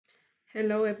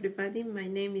Hello everybody, my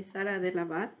name is Sara de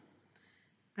Laval.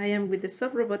 I am with the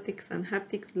Soft Robotics and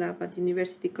Haptics Lab at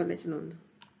University College London.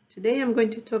 Today I'm going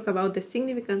to talk about the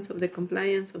significance of the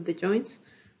compliance of the joints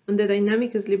on the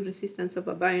dynamic slip resistance of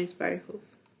a Bioinspired hoof.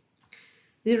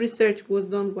 This research was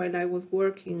done while I was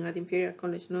working at Imperial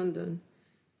College London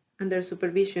under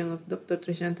supervision of Dr.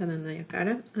 Trishantan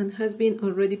Nayakara and has been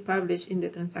already published in the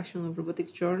Transactional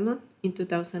Robotics Journal in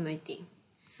 2019.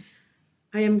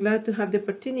 I am glad to have the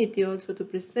opportunity also to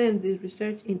present this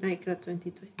research in ICRA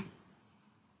 2020.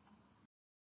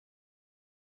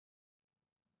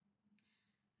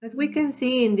 As we can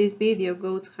see in this video,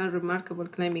 goats have remarkable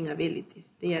climbing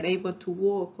abilities. They are able to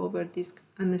walk over this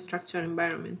unstructured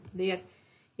environment. They are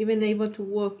even able to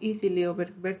walk easily over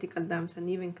vertical dams and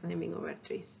even climbing over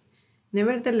trees.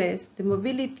 Nevertheless, the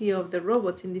mobility of the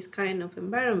robots in this kind of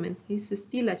environment is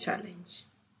still a challenge.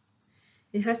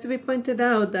 It has to be pointed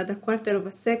out that a quarter of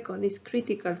a second is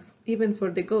critical even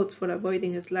for the goats for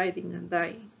avoiding sliding and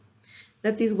dying.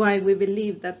 That is why we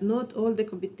believe that not all the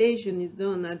computation is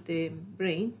done at the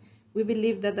brain. We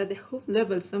believe that at the hoof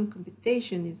level some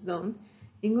computation is done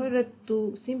in order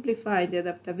to simplify the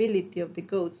adaptability of the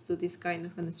goats to this kind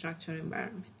of unstructured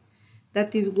environment.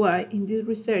 That is why in this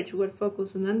research we're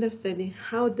focused on understanding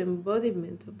how the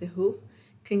embodiment of the hoof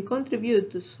can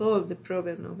contribute to solve the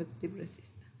problem of slip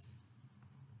resistance.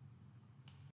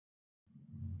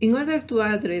 In order to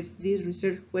address this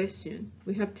research question,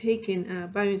 we have taken a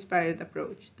bioinspired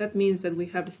approach. That means that we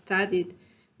have studied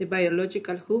the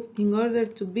biological hoof in order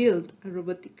to build a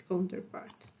robotic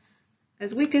counterpart.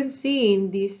 As we can see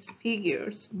in these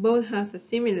figures, both have a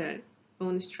similar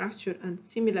bone structure and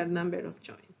similar number of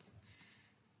joints.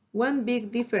 One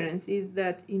big difference is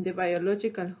that in the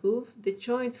biological hoof, the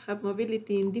joints have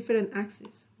mobility in different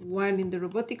axes, while in the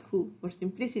robotic hoof, for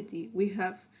simplicity, we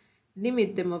have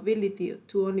limit the mobility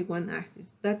to only one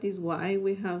axis. That is why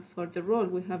we have, for the roll,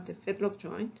 we have the fetlock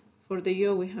joint, for the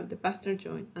yaw we have the pastern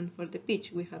joint, and for the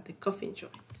pitch we have the coffin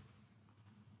joint.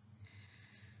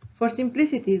 For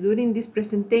simplicity, during this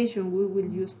presentation we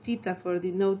will use theta for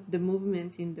denote the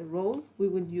movement in the roll, we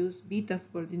will use beta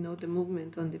for denote the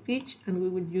movement on the pitch, and we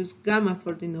will use gamma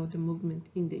for denote the movement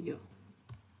in the yaw.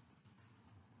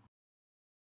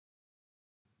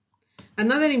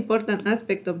 Another important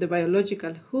aspect of the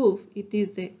biological hoof, it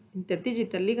is the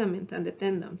interdigital ligament and the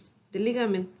tendons. The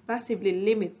ligament passively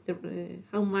limits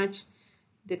how much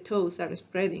the toes are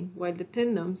spreading, while the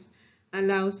tendons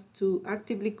allows to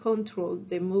actively control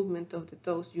the movement of the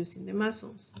toes using the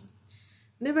muscles.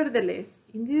 Nevertheless,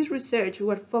 in this research,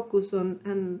 we are focused on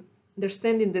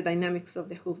understanding the dynamics of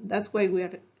the hoof. That's why we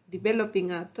are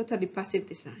developing a totally passive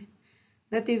design.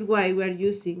 That is why we are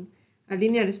using a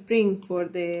linear spring for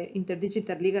the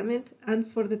interdigital ligament, and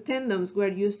for the tendons we are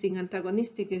using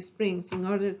antagonistic springs in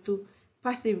order to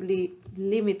passively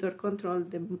limit or control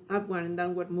the upward and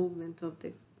downward movement of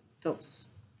the toes.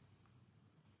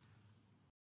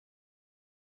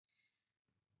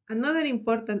 Another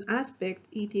important aspect,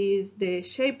 it is the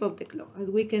shape of the claw. As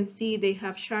we can see, they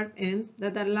have sharp ends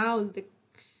that allows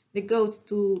the goats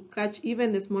to catch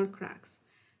even the small cracks.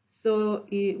 So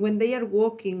when they are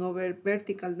walking over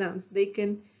vertical dams, they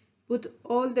can put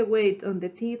all the weight on the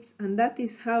tips, and that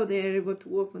is how they are able to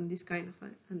walk on this kind of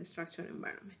unstructured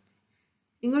environment.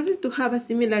 In order to have a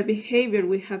similar behavior,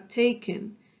 we have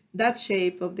taken that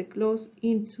shape of the claws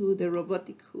into the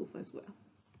robotic hoof as well.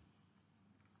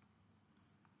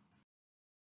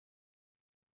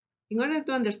 In order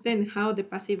to understand how the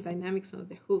passive dynamics of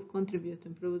the hoof contribute to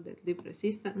improve the slip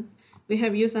resistance, we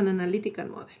have used an analytical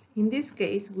model. In this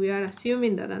case, we are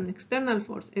assuming that an external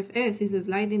force, Fs, is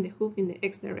sliding the hoof in the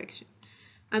x direction.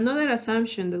 Another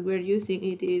assumption that we're using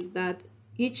is that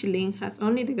each link has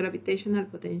only the gravitational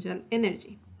potential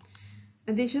energy.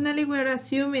 Additionally, we're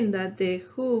assuming that the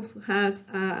hoof has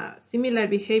a similar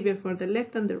behavior for the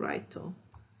left and the right toe.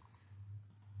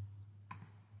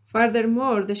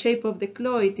 Furthermore, the shape of the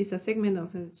claw, it is a segment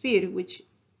of a sphere, which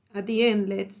at the end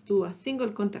leads to a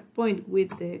single contact point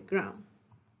with the ground.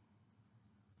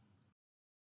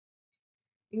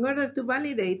 In order to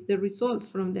validate the results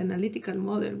from the analytical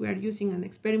model, we are using an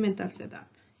experimental setup.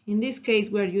 In this case,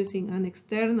 we are using an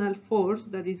external force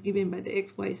that is given by the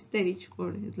XY stage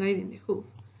for sliding the hoof.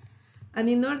 And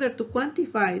in order to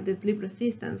quantify the slip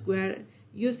resistance, we are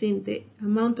using the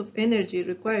amount of energy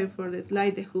required for the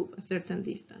slide the hoof a certain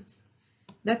distance.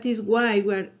 That is why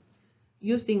we are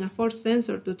using a force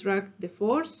sensor to track the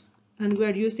force, and we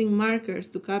are using markers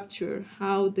to capture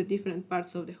how the different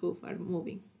parts of the hoof are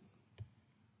moving.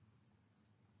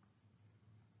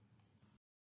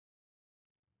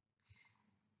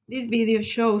 This video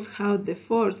shows how the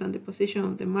force and the position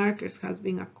of the markers has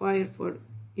been acquired for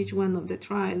each one of the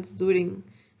trials during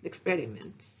the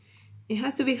experiments. It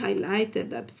has to be highlighted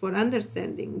that for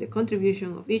understanding the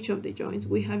contribution of each of the joints,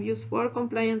 we have used 4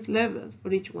 compliance levels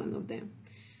for each one of them,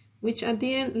 which at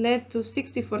the end led to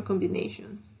 64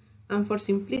 combinations. And for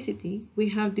simplicity, we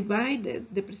have divided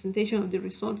the presentation of the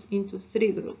results into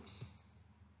 3 groups.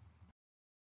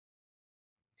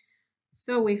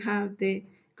 So we have the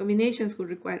combinations who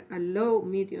require a low,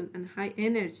 medium, and high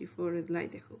energy for a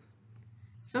slide the hoof.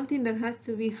 Something that has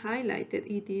to be highlighted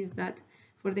is that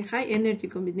for the high energy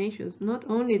combinations, not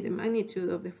only the magnitude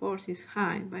of the force is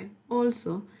high, but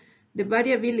also the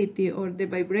variability or the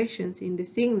vibrations in the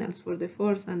signals for the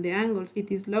force and the angles,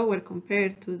 it is lower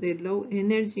compared to the low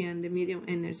energy and the medium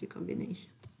energy combinations.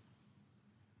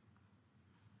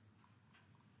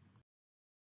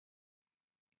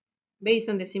 Based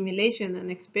on the simulation and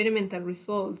experimental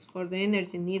results for the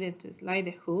energy needed to slide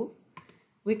the hoof,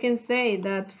 we can say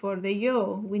that for the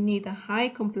yaw, we need a high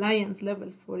compliance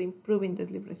level for improving the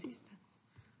slip resistance.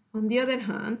 On the other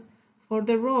hand, for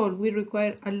the roll, we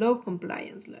require a low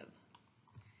compliance level.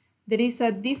 There is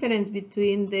a difference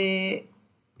between the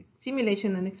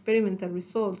simulation and experimental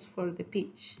results for the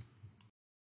pitch.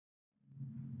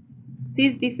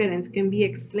 This difference can be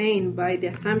explained by the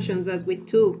assumptions that we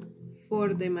took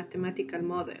for the mathematical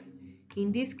model.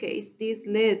 In this case, this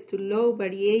led to low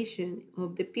variation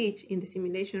of the pitch in the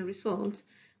simulation results,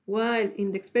 while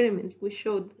in the experiment we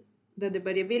showed that the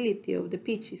variability of the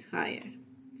pitch is higher.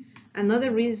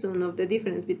 Another reason of the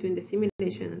difference between the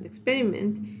simulation and the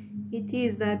experiment, it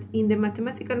is that in the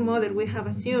mathematical model we have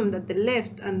assumed that the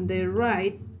left and the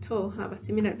right toe have a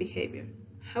similar behavior.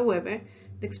 However,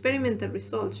 the experimental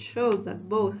results show that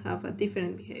both have a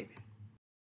different behavior.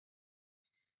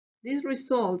 These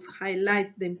results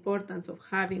highlight the importance of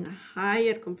having a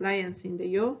higher compliance in the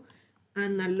yaw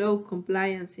and a low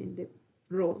compliance in the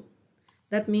roll.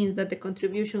 That means that the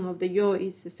contribution of the yaw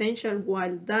is essential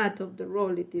while that of the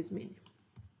roll it is minimal.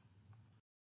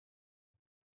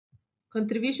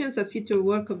 Contributions and future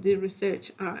work of this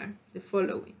research are the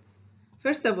following.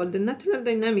 First of all, the natural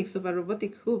dynamics of a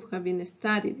robotic hoof have been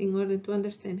studied in order to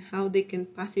understand how they can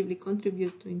passively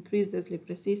contribute to increase the slip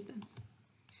resistance.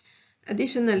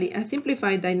 Additionally, a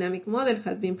simplified dynamic model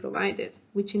has been provided,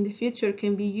 which in the future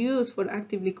can be used for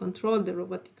actively control the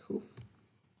robotic hoof.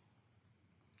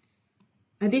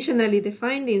 Additionally, the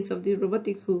findings of the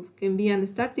robotic hoof can be a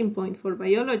starting point for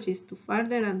biologists to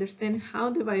further understand how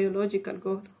the biological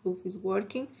goat hoof is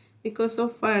working, because so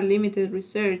far limited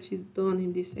research is done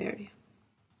in this area.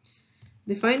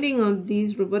 The finding of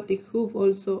this robotic hoof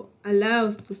also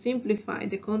allows to simplify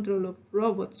the control of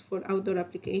robots for outdoor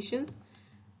applications.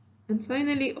 And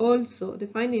finally, also, the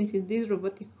findings in this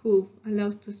robotic hoof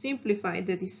allows to simplify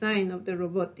the design of the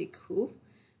robotic hoof,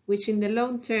 which in the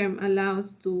long term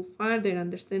allows to further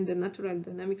understand the natural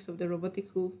dynamics of the robotic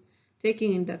hoof,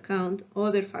 taking into account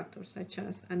other factors such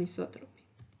as anisotropy.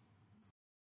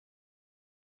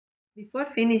 Before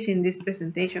finishing this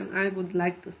presentation, I would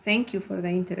like to thank you for the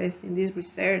interest in this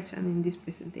research and in this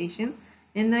presentation,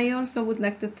 and I also would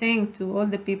like to thank to all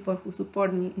the people who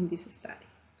support me in this study.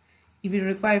 If you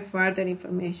require further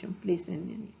information, please send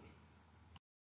me an email.